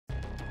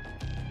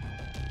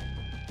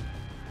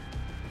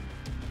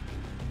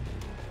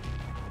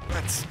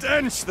That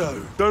stench,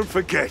 though. Don't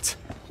forget,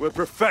 we're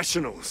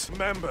professionals.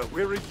 Remember,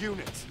 we're a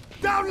unit.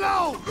 Down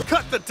low!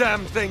 Cut the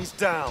damn things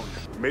down.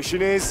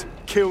 Mission is,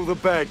 kill the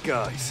bad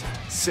guys.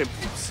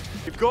 Simples.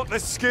 You've got the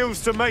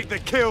skills to make the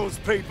kills,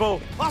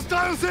 people.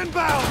 Hostiles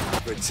inbound!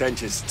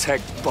 Pretentious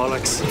tech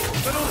bollocks.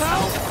 Little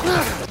help?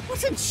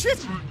 What in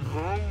shit?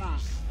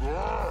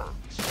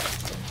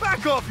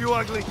 Back off, you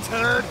ugly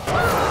turd!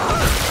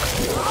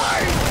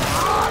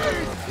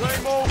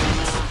 Claymore!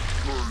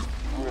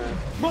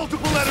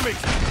 Multiple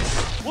enemies!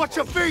 Watch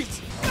your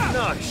feet!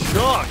 Nice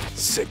shot!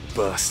 Sick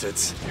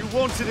bastards. You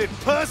wanted it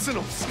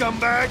personal,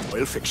 scumbag!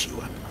 We'll fix you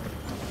up.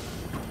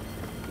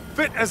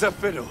 Fit as a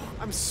fiddle.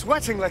 I'm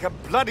sweating like a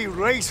bloody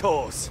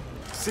racehorse.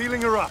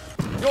 Sealing her up.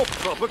 You're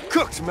proper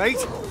cooked,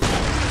 mate.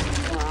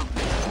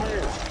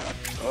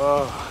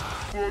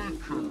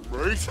 Bacon,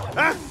 mate.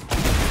 Huh?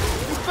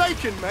 You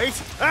bacon,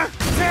 mate? Huh?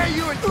 Dare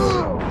you and...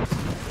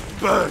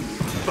 Burn,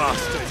 you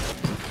bastard.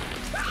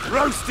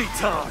 Roasty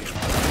time.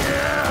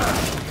 Yeah.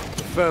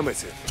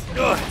 Affirmative.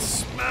 Ugh,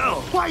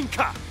 smell.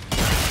 Wanker.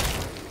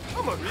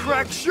 I'm a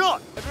crack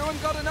shot. Everyone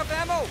got enough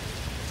ammo?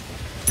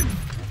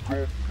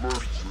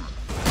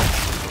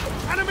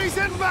 Enemies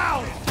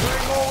inbound!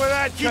 Doing more with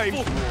that,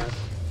 cable.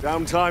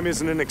 Downtime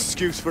isn't an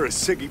excuse for a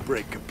ciggy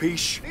break,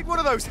 capiche? Need one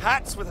of those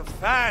hats with a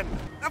fan.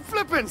 That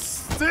flippin'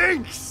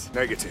 stinks!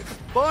 Negative.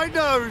 My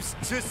nose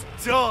just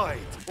died.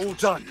 All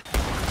done.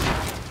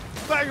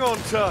 Bang on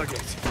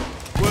target.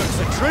 Works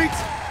a treat.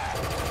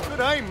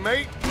 Good aim,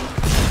 mate.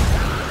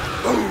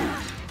 Boom!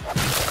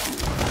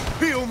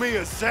 Heal me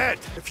a Z.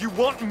 If you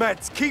want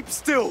meds, keep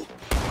still.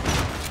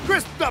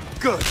 Crisped up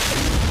good.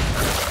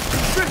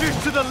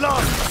 Finish to the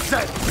last, Z,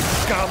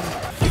 scum!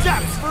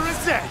 Zaps for a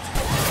Z!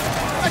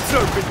 Let's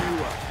open you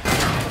up!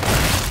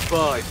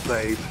 Bye,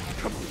 babe.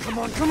 Come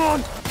on, come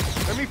on!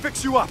 Let me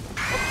fix you up!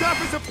 I'm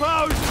tough as a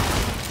post!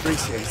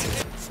 Appreciate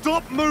it.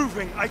 Stop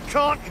moving! I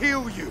can't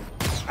heal you!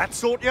 That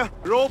sort ya?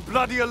 You're all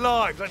bloody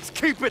alive. Let's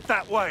keep it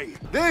that way!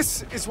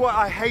 This is why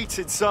I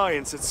hated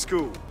science at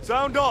school.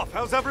 Sound off!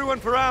 How's everyone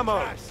for ammo?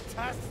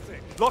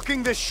 Fantastic!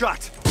 Locking this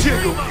shut!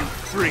 Jiggle, you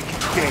freak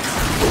git!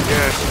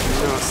 Yes,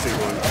 nasty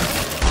one.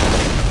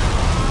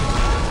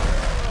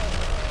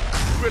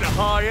 Bit of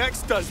high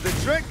X does the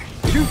trick.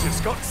 You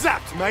just got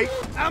zapped, mate.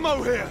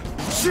 Ammo here.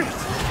 Shit.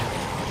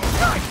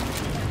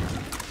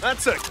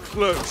 That's a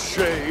close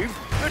shave.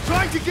 They're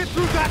trying to get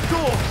through that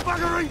door.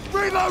 Buggering.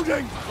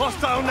 Reloading.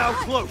 Hostile now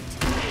cloaked.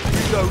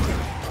 Reloading.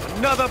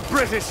 Another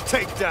British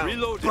takedown.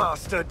 Reloading.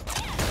 Bastard.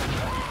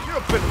 You're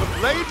a bit of a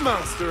blade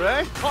master,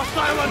 eh?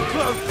 Hostile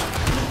uncloaked.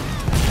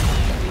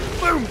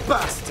 Boom,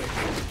 bastard.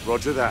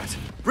 Roger that.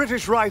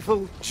 British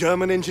rifle,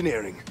 German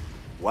engineering.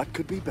 What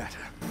could be better?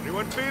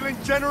 Anyone feeling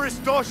generous,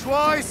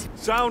 dosh-wise?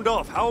 Sound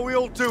off. How are we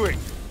all doing?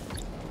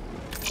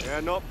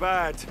 Yeah, not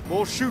bad.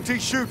 More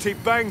shooty-shooty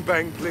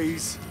bang-bang,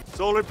 please.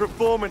 Solid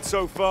performance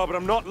so far, but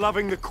I'm not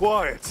loving the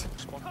quiet.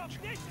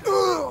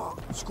 Ugh.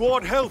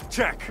 Squad health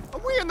check.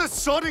 Are we in the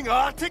sodding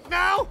Arctic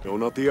now? You're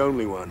not the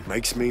only one.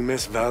 Makes me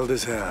miss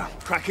Valda's hair.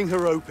 Cracking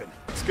her open.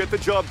 Let's get the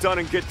job done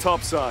and get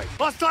topside.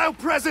 Hostile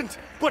present,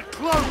 but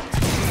cloaked.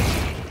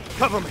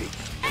 Cover me.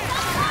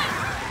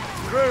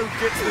 Crew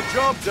gets the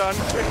job done.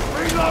 It's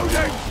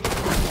reloading!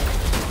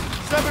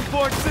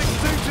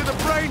 7.62 to the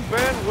brain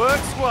band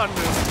works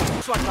wonders.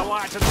 Looks like the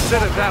light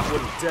instead of that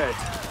one dead.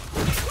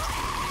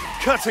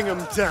 Cutting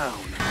them down.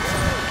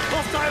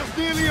 Hostiles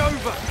nearly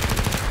over.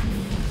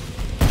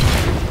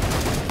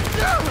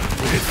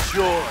 It's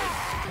joy.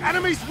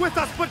 Enemies with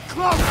us, but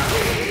close.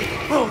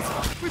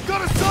 Both. We've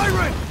got a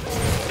siren.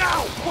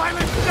 Now,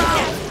 pilot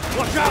down.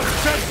 Watch out,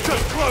 Ted's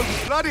just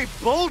close. Bloody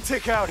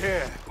Baltic out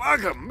here.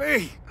 Bugger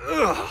me.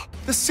 Ugh.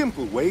 The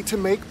simple way to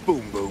make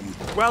boom boom.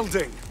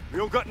 Welding. We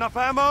all got enough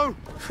ammo?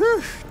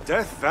 Whew.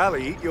 Death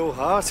Valley eat your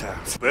heart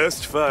out.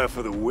 Burst fire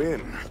for the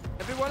win.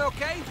 Everyone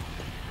okay?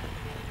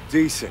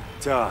 Decent.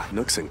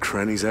 Nooks and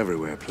crannies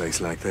everywhere, a place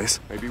like this.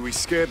 Maybe we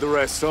scared the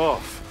rest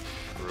off.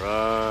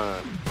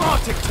 Run.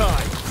 Arctic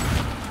time!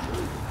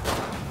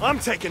 I'm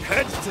taking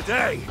heads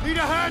today. Need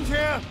a hand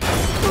here?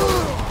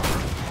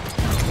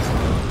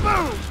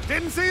 Boom!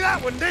 Didn't see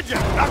that one, did you?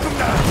 Knock him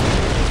down.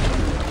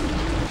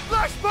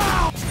 Flash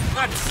bow!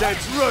 That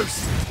Zed's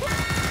roast.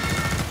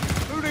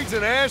 Who needs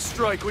an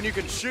airstrike when you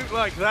can shoot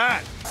like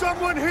that?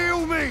 Someone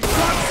heal me!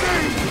 Can't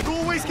see!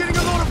 Doorway's getting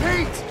a lot of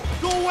heat!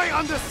 Doorway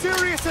under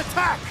serious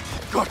attack!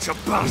 Gotcha,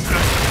 bastard!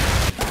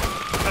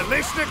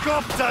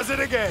 Kalishnikov does it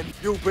again!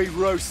 You'll be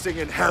roasting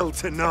in hell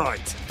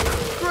tonight!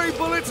 3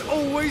 bullets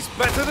always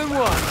better than 1!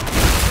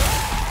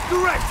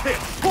 Direct hit!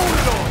 Hold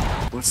it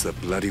on! What's the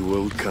bloody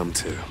world come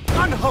to?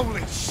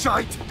 Unholy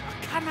shite!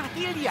 Cannot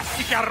heal you!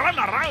 You can run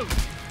around!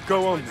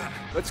 Go on then.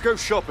 Let's go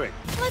shopping.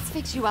 Let's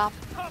fix you up.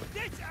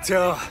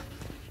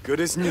 Good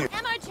as new.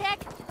 Ammo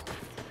check.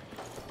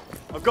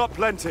 I've got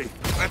plenty.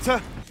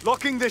 Better?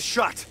 Locking this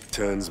shut.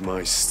 Turns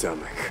my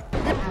stomach.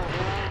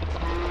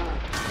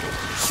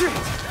 Shit!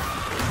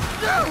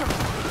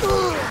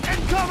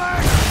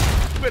 Incoming!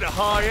 Bit of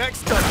high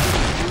X done.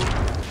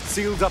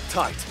 Sealed up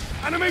tight.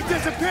 Enemy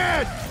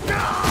disappeared!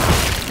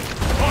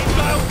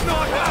 Hostiles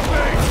not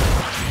happy!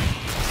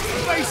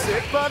 Face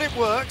it, but it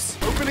works.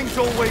 Opening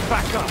doorway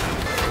back up.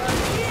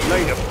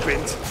 Later,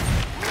 Bint.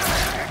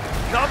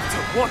 Love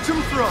to watch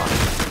them fry.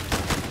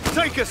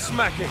 Take a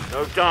smacking.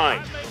 No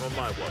dying on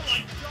my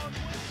watch.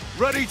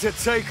 Ready to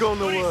take on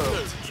the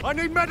world. I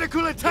need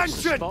medical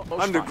attention!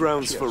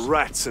 Underground's for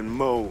rats and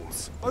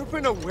moles.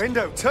 Open a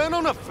window, turn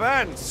on a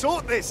fan,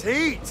 sort this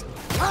heat!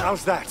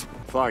 How's that?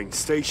 Fine,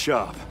 stay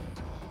sharp.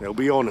 They'll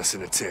be on us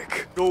in a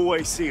tick.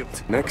 Doorway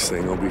sealed. Next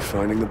thing, I'll be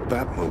finding the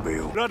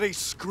Batmobile. Bloody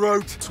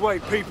scrote!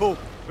 Wait, people.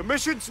 The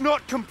mission's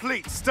not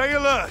complete. Stay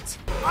alert.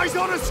 Eyes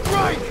on a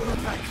strike!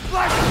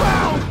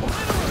 Flashbound!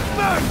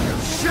 Burn!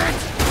 Shit!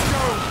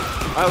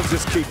 I'll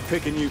just keep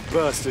picking you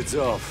bastards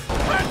off.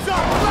 Heads up!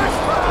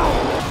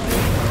 Flashbound!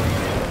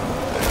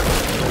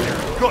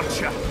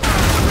 Gotcha!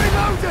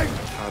 Reloading!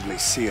 Hardly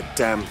see a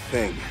damn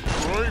thing.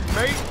 Right,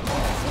 mate?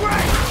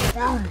 Wait!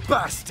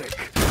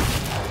 Bombastic!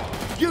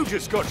 You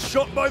just got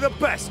shot by the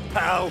best,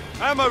 pal!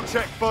 Ammo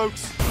check,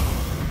 folks!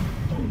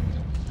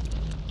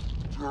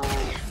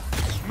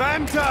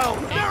 Man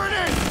down! There it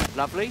is!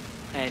 Lovely.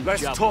 And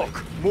Less jubbly.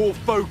 talk, more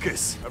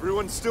focus.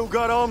 Everyone still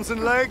got arms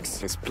and legs?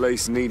 This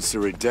place needs to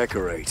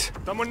redecorate.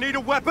 Someone need a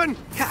weapon?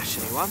 Cash,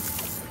 anyone?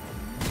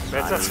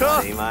 Better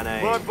tough.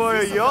 Might buy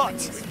a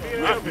yacht.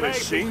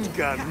 Machine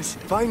guns.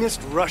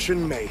 Finest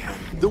Russian mayhem.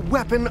 The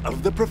weapon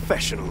of the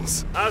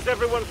professionals. How's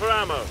everyone for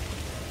ammo?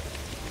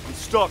 I'm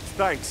stocked,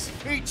 thanks.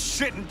 Eat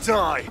shit and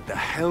die. The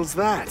hell's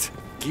that?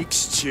 Geek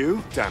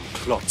stew? Damn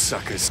clot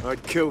suckers.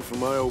 I'd kill for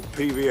my old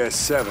PVS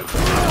 7.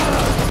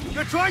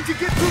 You're trying to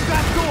get through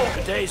that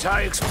door! Today's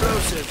high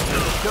explosive.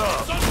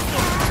 Got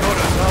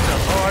another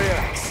high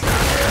axe.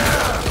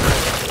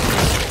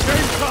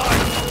 Game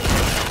time!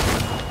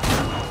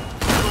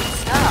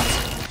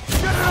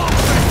 Get it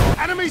off!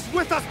 Enemies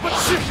with us, but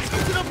shit!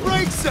 You're gonna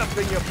break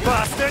something, you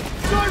bastard!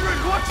 Siren,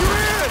 watch your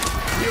ears!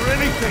 Hear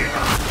anything?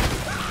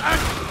 And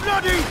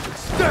bloody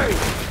stay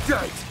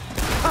dead!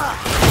 Ha!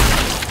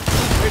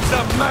 It's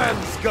a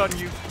man's gun,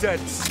 you dead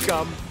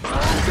scum!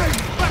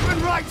 Weapon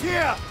right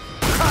here!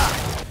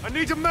 Ha! I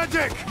need a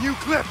medic! New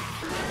clip!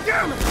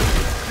 Damn it!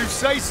 You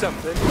say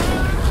something?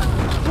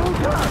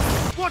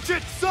 Watch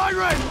it,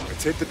 Siren!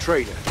 Let's hit the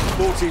trader.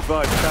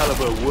 45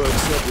 caliber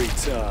works every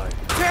time.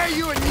 Dare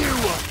you a new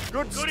one!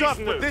 Good stuff,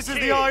 but this is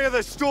the eye of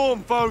the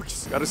storm,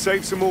 folks! Gotta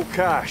save some more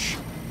cash.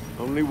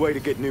 Only way to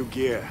get new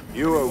gear.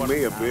 You owe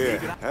me a beer.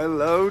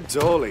 Hello,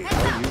 Dolly.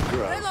 How you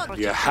grow?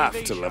 You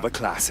have to love a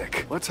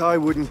classic. What I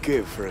wouldn't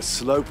give for a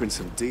slope and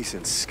some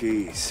decent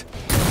skis.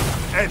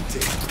 Empty.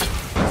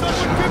 Someone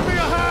give me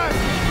a hand!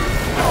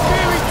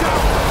 Here he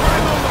comes!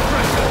 I'm on the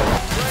pressure!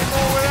 Where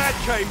more where that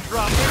came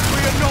from? We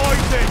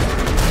annoyed it!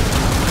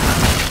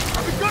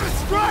 We've got a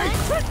strike!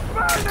 It's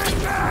burning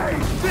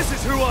me! This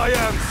is who I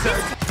am, sir!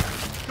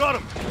 Got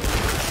him!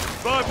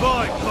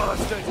 Bye-bye,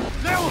 bastard!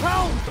 Now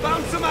help!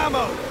 Found some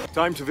ammo!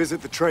 Time to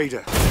visit the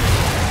trader.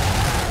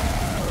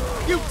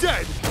 You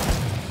dead?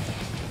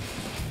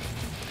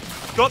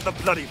 Got the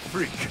bloody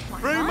freak.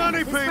 Free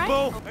money,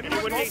 people!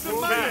 Anyone need some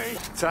money?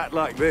 Tat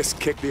like this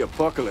kick the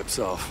apocalypse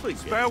off.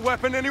 Spare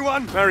weapon,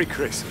 anyone? Merry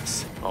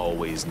Christmas.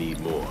 Always need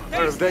more.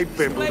 Where have they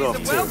bimbled off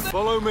to?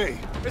 Follow me.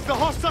 Is the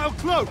hostile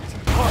cloaked?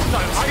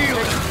 Hostile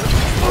healing.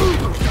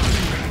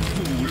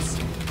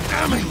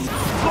 Damn it!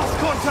 Lost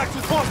contact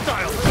with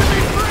hostile.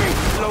 Free!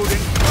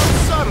 Loading.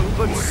 Subtle,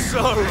 but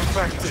so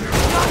effective.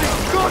 Bloody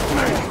got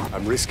me!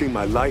 I'm risking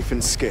my life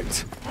and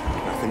skint.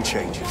 Nothing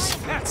changes.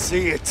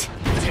 See it.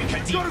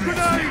 Got a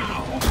grenade!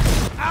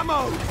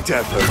 Ammo!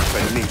 Devo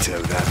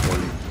Finito, that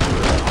one.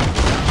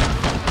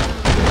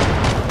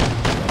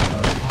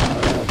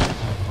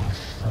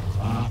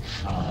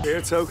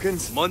 Here,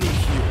 tokens? Money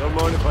here. Don't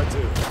mind if I do.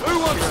 Who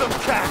wants some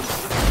cash?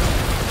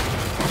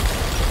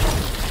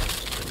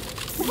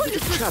 What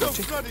is this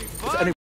so bloody fun?